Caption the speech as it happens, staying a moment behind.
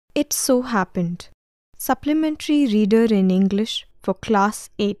It so happened. Supplementary reader in English for Class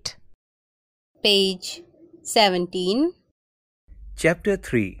 8. Page 17. Chapter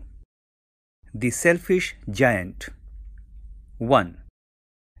 3. The Selfish Giant. 1.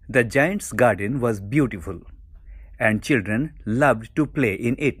 The giant's garden was beautiful, and children loved to play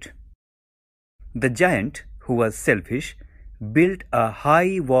in it. The giant, who was selfish, built a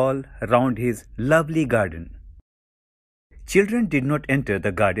high wall round his lovely garden. Children did not enter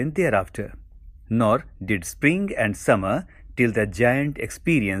the garden thereafter, nor did spring and summer till the giant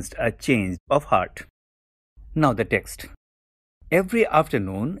experienced a change of heart. Now the text. Every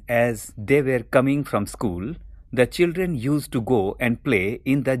afternoon, as they were coming from school, the children used to go and play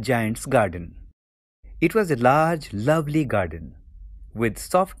in the giant's garden. It was a large, lovely garden, with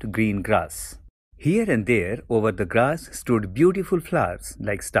soft green grass. Here and there over the grass stood beautiful flowers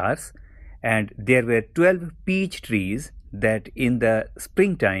like stars, and there were 12 peach trees that in the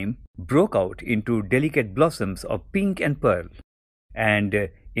springtime broke out into delicate blossoms of pink and pearl, and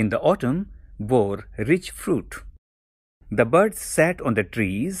in the autumn bore rich fruit. The birds sat on the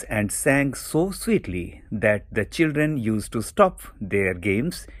trees and sang so sweetly that the children used to stop their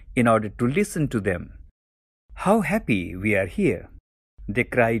games in order to listen to them. "How happy we are here!" they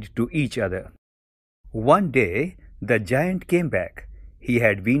cried to each other. One day the giant came back. He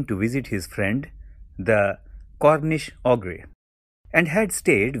had been to visit his friend, the Cornish ogre, and had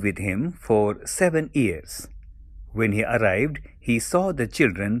stayed with him for 7 years. When he arrived, he saw the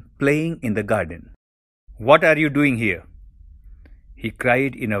children playing in the garden. "What are you doing here?" he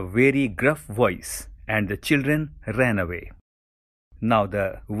cried in a very gruff voice, and the children ran away. Now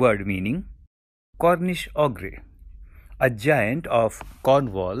the word meaning. Cornish ogre, a giant of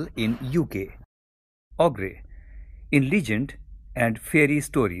Cornwall in UK. Ogre, in legend and fairy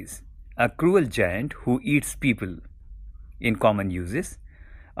stories, a cruel giant who eats people. In common uses,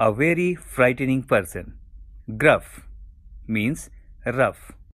 a very frightening person. Gruff means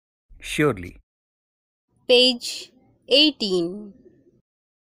rough, surely. Page 18.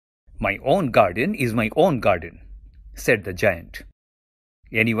 "My own garden is my own garden," said the giant.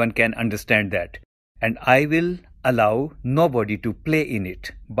 "Anyone can understand that, and I will allow nobody to play in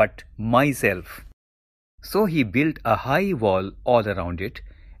it but myself." So he built a high wall all around it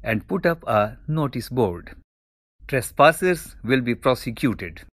and put up a notice board. "Trespassers will be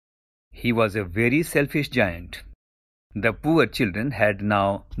prosecuted." He was a very selfish giant. The poor children had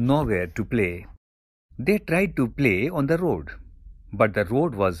now nowhere to play. They tried to play on the road, but the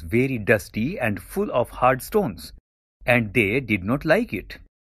road was very dusty and full of hard stones, and they did not like it.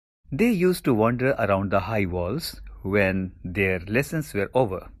 They used to wander around the high walls when their lessons were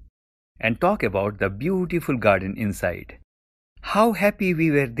over and talk about the beautiful garden inside. "How happy we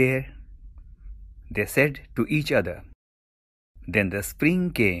were there," they said to each other. Then the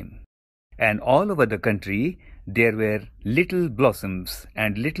spring came, and all over the country there were little blossoms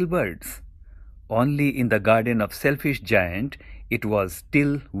and little birds. Only in the garden of selfish giant it was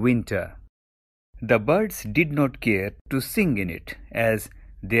still winter. The birds did not care to sing in it, as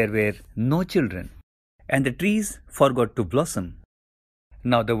there were no children, and the trees forgot to blossom.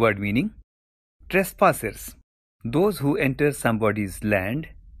 Now the word meaning. Trespassers, those who enter somebody's land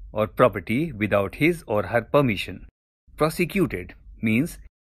or property without his or her permission. Prosecuted means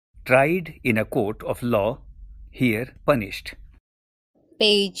tried in a court of law, here punished.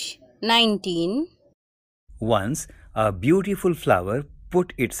 Page 19. Once a beautiful flower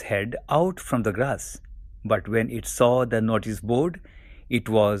put its head out from the grass, but when it saw the notice board, it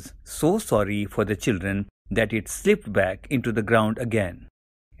was so sorry for the children that it slipped back into the ground again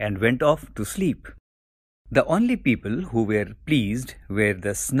and went off to sleep. The only people who were pleased were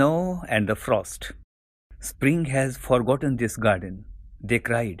the snow and the frost. "Spring has forgotten this garden," they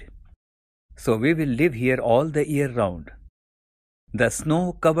cried. "So we will live here all the year round." The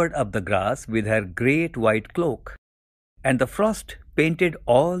snow covered up the grass with her great white cloak, and the frost painted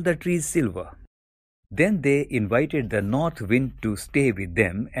all the trees silver. Then they invited the north wind to stay with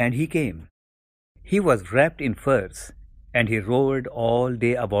them, and he came. He was wrapped in furs, and he roared all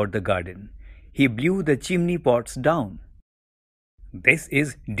day about the garden. He blew the chimney pots down. "This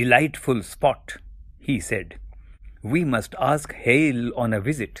is delightful spot," he said. "We must ask hail on a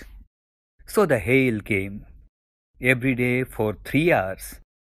visit." So the hail came. Every day for 3 hours.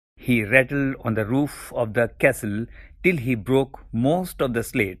 He rattled on the roof of the castle till he broke most of the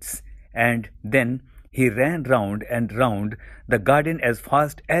slates, and then he ran round and round the garden as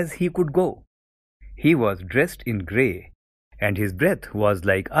fast as he could go. He was dressed in grey, and his breath was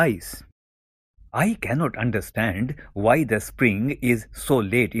like ice. "I cannot understand why the spring is so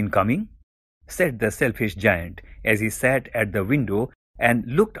late in coming," said the selfish giant as he sat at the window and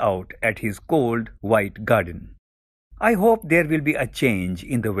looked out at his cold white garden. I hope there will be a change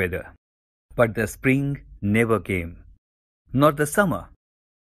in the weather. But the spring never came, nor the summer.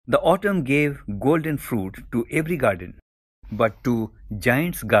 The autumn gave golden fruit to every garden, but to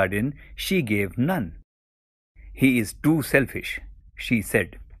Giant's garden she gave none. He is too selfish, she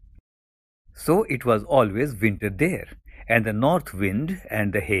said. So it was always winter there, and the north wind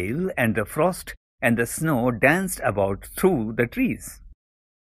and the hail and the frost and the snow danced about through the trees.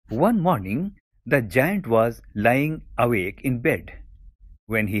 One morning the giant was lying awake in bed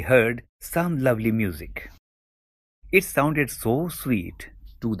when he heard some lovely music. It sounded so sweet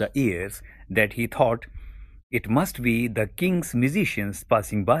to the ears that he thought it must be the king's musicians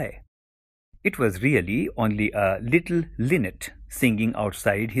passing by. It was really only a little linnet singing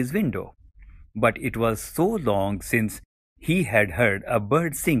outside his window, but it was so long since he had heard a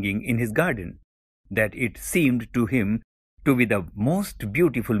bird singing in his garden that it seemed to him to be the most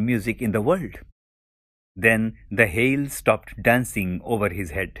beautiful music in the world. Then the hail stopped dancing over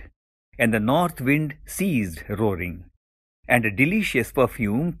his head, and the north wind ceased roaring, and a delicious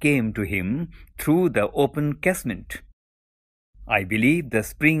perfume came to him through the open casement. I believe the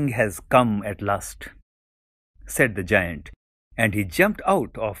spring has come at last, said the giant, and he jumped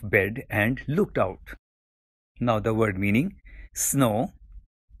out of bed and looked out. Now the word meaning: snow,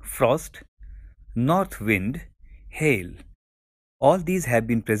 frost, north wind, hail. All these have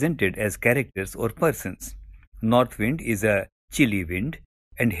been presented as characters or persons. North wind is a chilly wind,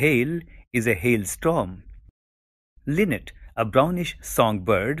 and hail is a hailstorm. Linnet, a brownish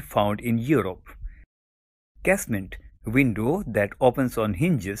songbird found in Europe. Casement, window that opens on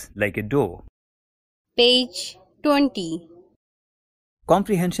hinges like a door. Page 20.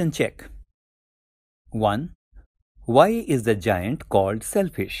 Comprehension check. 1. Why is the giant called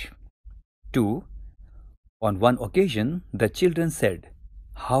selfish? 2. On one occasion, the children said,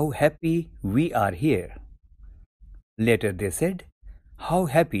 "How happy we are here." Later they said, "How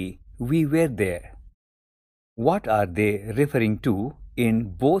happy we were there." What are they referring to in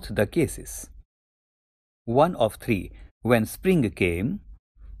both the cases? 1 of 3. When spring came,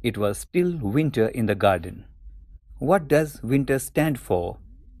 it was still winter in the garden. What does winter stand for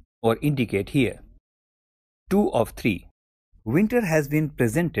or indicate here? 2 of 3. Winter has been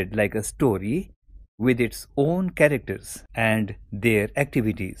presented like a story with its own characters and their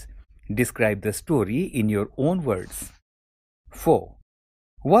activities. Describe the story in your own words. 4.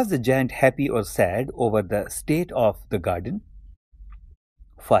 Was the giant happy or sad over the state of the garden?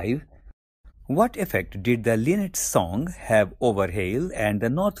 5. What effect did the linnet's song have over hail and the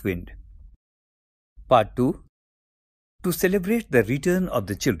north wind? Part 2. To celebrate the return of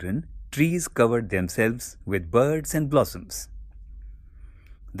the children, trees covered themselves with birds and blossoms.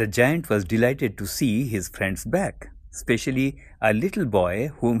 The giant was delighted to see his friends back, especially a little boy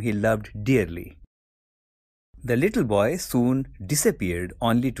whom he loved dearly. The little boy soon disappeared,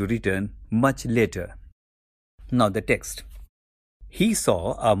 only to return much later. Now the text. He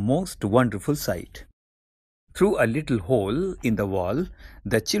saw a most wonderful sight. Through a little hole in the wall,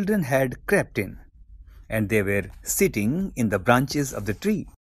 the children had crept in, and they were sitting in the branches of the tree.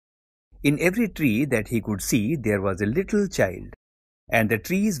 In every tree that he could see, there was a little child, and the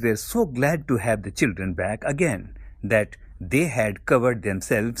trees were so glad to have the children back again that they had covered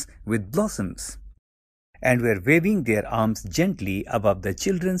themselves with blossoms and were waving their arms gently above the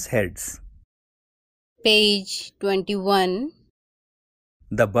children's heads. Page 21.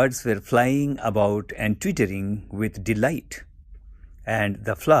 The birds were flying about and twittering with delight, and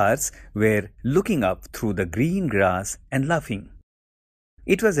the flowers were looking up through the green grass and laughing.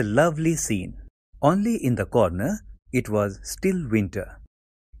 It was a lovely scene. Only in the corner it was still winter.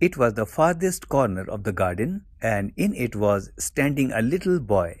 It was the farthest corner of the garden, and in it was standing a little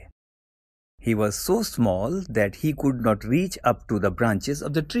boy. He was so small that he could not reach up to the branches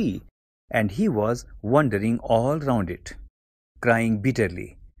of the tree, and he was wandering all round it, crying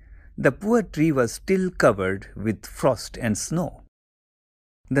bitterly. The poor tree was still covered with frost and snow.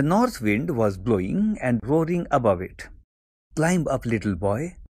 The north wind was blowing and roaring above it. "Climb up, little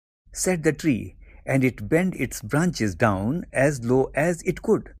boy," said the tree, and it bent its branches down as low as it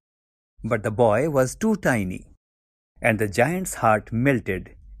could. But the boy was too tiny, and the giant's heart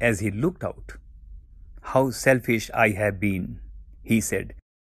melted as he looked out. "How selfish I have been," he said.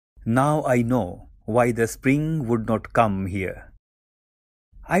 "Now I know why the spring would not come here.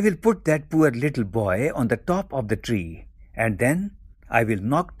 I will put that poor little boy on the top of the tree, and then I will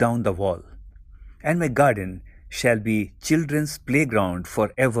knock down the wall, and my garden shall be children's playground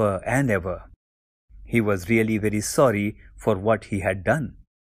for ever and ever." He was really very sorry for what he had done.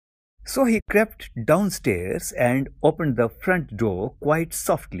 So he crept downstairs and opened the front door quite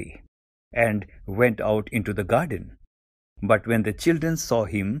softly and went out into the garden. But when the children saw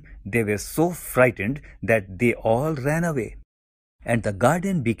him, they were so frightened that they all ran away, and the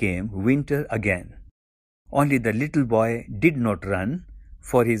garden became winter again. Only the little boy did not run,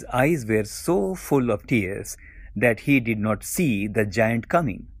 for his eyes were so full of tears that he did not see the giant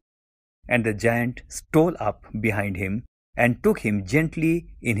coming. And the giant stole up behind him and took him gently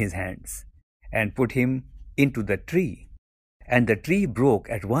in his hands and put him into the tree. And the tree broke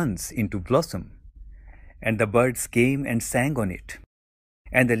at once into blossom, and the birds came and sang on it.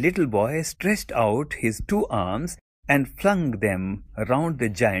 And the little boy stretched out his 2 arms and flung them round the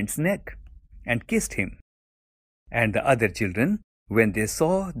giant's neck and kissed him. And the other children, when they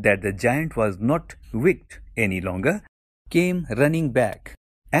saw that the giant was not wicked any longer, came running back,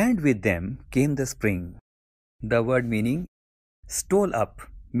 and with them came the spring. The word meaning stole up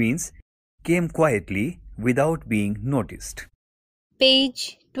means came quietly without being noticed.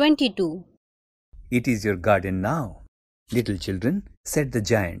 Page 22. It is your garden now, little children, said the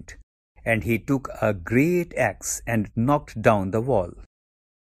giant, and he took a great axe and knocked down the wall.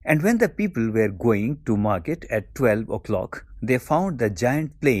 And when the people were going to market at 12 o'clock, they found the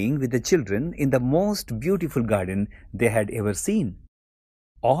giant playing with the children in the most beautiful garden they had ever seen.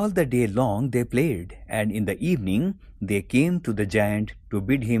 All the day long they played, and in the evening they came to the giant to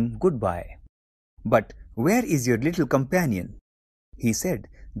bid him goodbye. But where is your little companion? He said,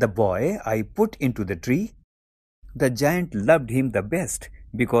 the boy I put into the tree. The giant loved him the best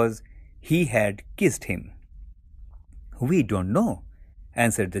because he had kissed him. We don't know,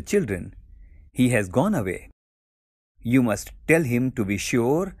 answered the children. He has gone away. You must tell him to be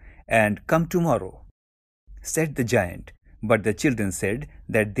sure and come tomorrow, said the giant. But the children said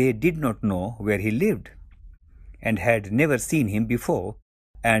that they did not know where he lived and had never seen him before,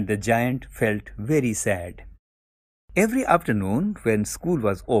 and the giant felt very sad. Every afternoon when school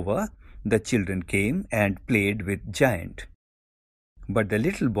was over, the children came and played with giant. But the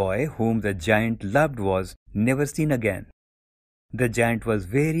little boy whom the giant loved was never seen again. The giant was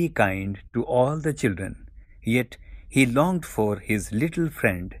very kind to all the children, yet he longed for his little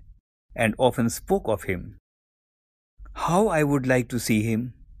friend and often spoke of him. How I would like to see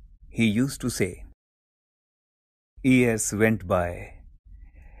him, he used to say. Years went by,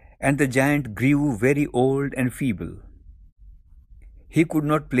 and the giant grew very old and feeble. He could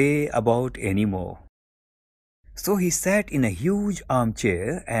not play about any more. So he sat in a huge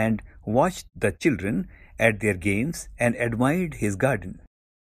armchair and watched the children at their games and admired his garden.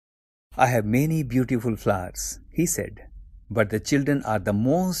 I have many beautiful flowers, he said, but the children are the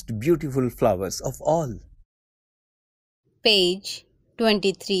most beautiful flowers of all. Page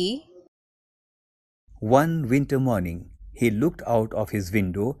 23. One winter morning, he looked out of his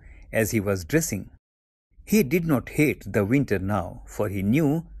window as he was dressing. He did not hate the winter now, for he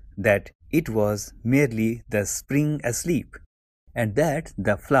knew that it was merely the spring asleep, and that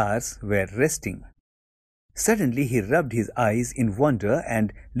the flowers were resting. Suddenly he rubbed his eyes in wonder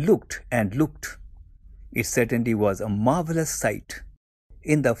and looked and looked. It certainly was a marvelous sight.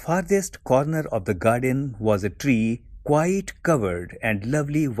 In the farthest corner of the garden was a tree quite covered and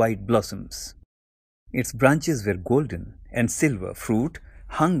lovely white blossoms. Its branches were golden, and silver fruit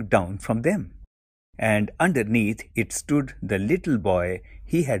hung down from them, and underneath it stood the little boy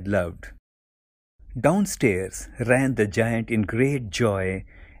he had loved. Downstairs ran the giant in great joy,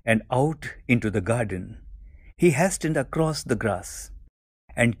 and out into the garden. He hastened across the grass,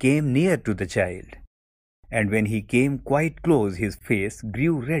 and came near to the child. And when he came quite close, his face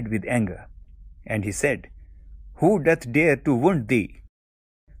grew red with anger, and he said, Who doth dare to wound thee?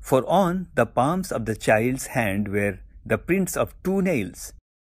 For on the palms of the child's hand were the prints of 2 nails,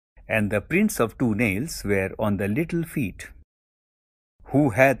 and the prints of 2 nails were on the little feet. Who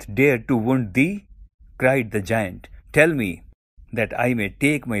hath dared to wound thee? Cried the giant. Tell me, that I may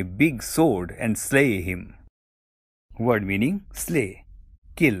take my big sword and slay him. Word meaning slay,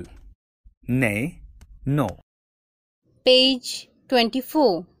 kill. Nay, no. Page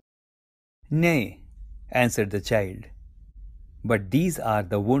 24. Nay, answered the child, but these are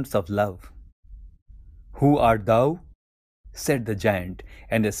the wounds of love. Who art thou? Said the giant,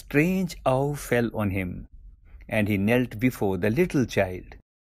 and a strange awe fell on him, and he knelt before the little child.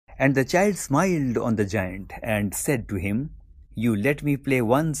 And the child smiled on the giant, and said to him, You let me play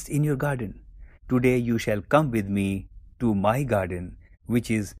once in your garden. Today you shall come with me to my garden, which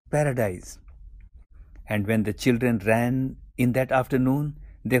is paradise. And when the children ran in that afternoon,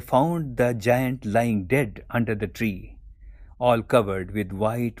 they found the giant lying dead under the tree, all covered with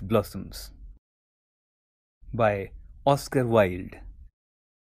white blossoms. By Oscar Wilde.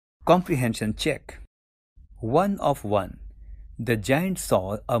 Comprehension check. 1 of 1. The giant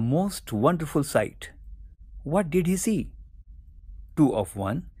saw a most wonderful sight. What did he see? 2 of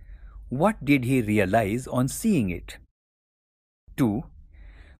 1. What did he realize on seeing it? 2.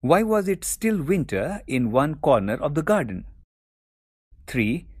 Why was it still winter in one corner of the garden?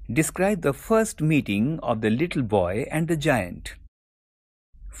 3. Describe the first meeting of the little boy and the giant.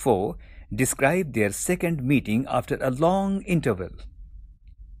 4. Describe their second meeting after a long interval.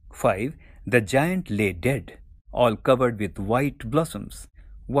 5. The giant lay dead, all covered with white blossoms.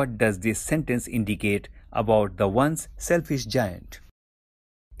 What does this sentence indicate about the once selfish giant?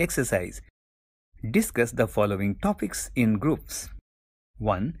 Exercise. Discuss the following topics in groups.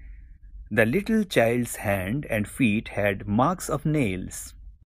 1. The little child's hand and feet had marks of nails.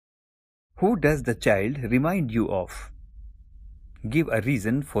 Who does the child remind you of? Give a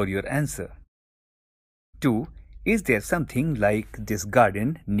reason for your answer. 2. Is there something like this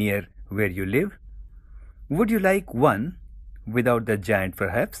garden near where you live? Would you like one, without the giant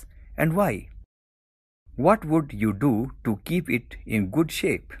perhaps, and why? What would you do to keep it in good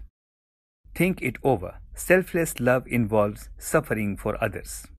shape? Think it over. Selfless love involves suffering for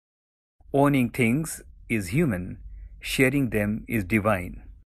others. Owning things is human, sharing them is divine.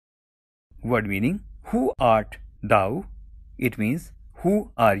 Word meaning: who art thou? It means,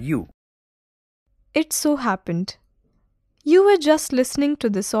 who are you? It so happened. You were just listening to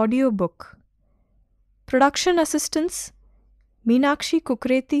this audiobook. Production assistants: Meenakshi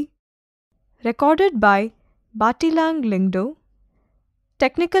Kukreti. Recorded by Batilang Lingdo.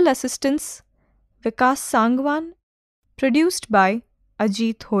 Technical assistants: Vikas Sangwan. Produced by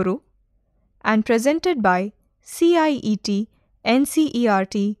Ajit Horo. And presented by CIET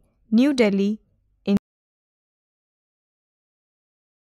NCERT, New Delhi,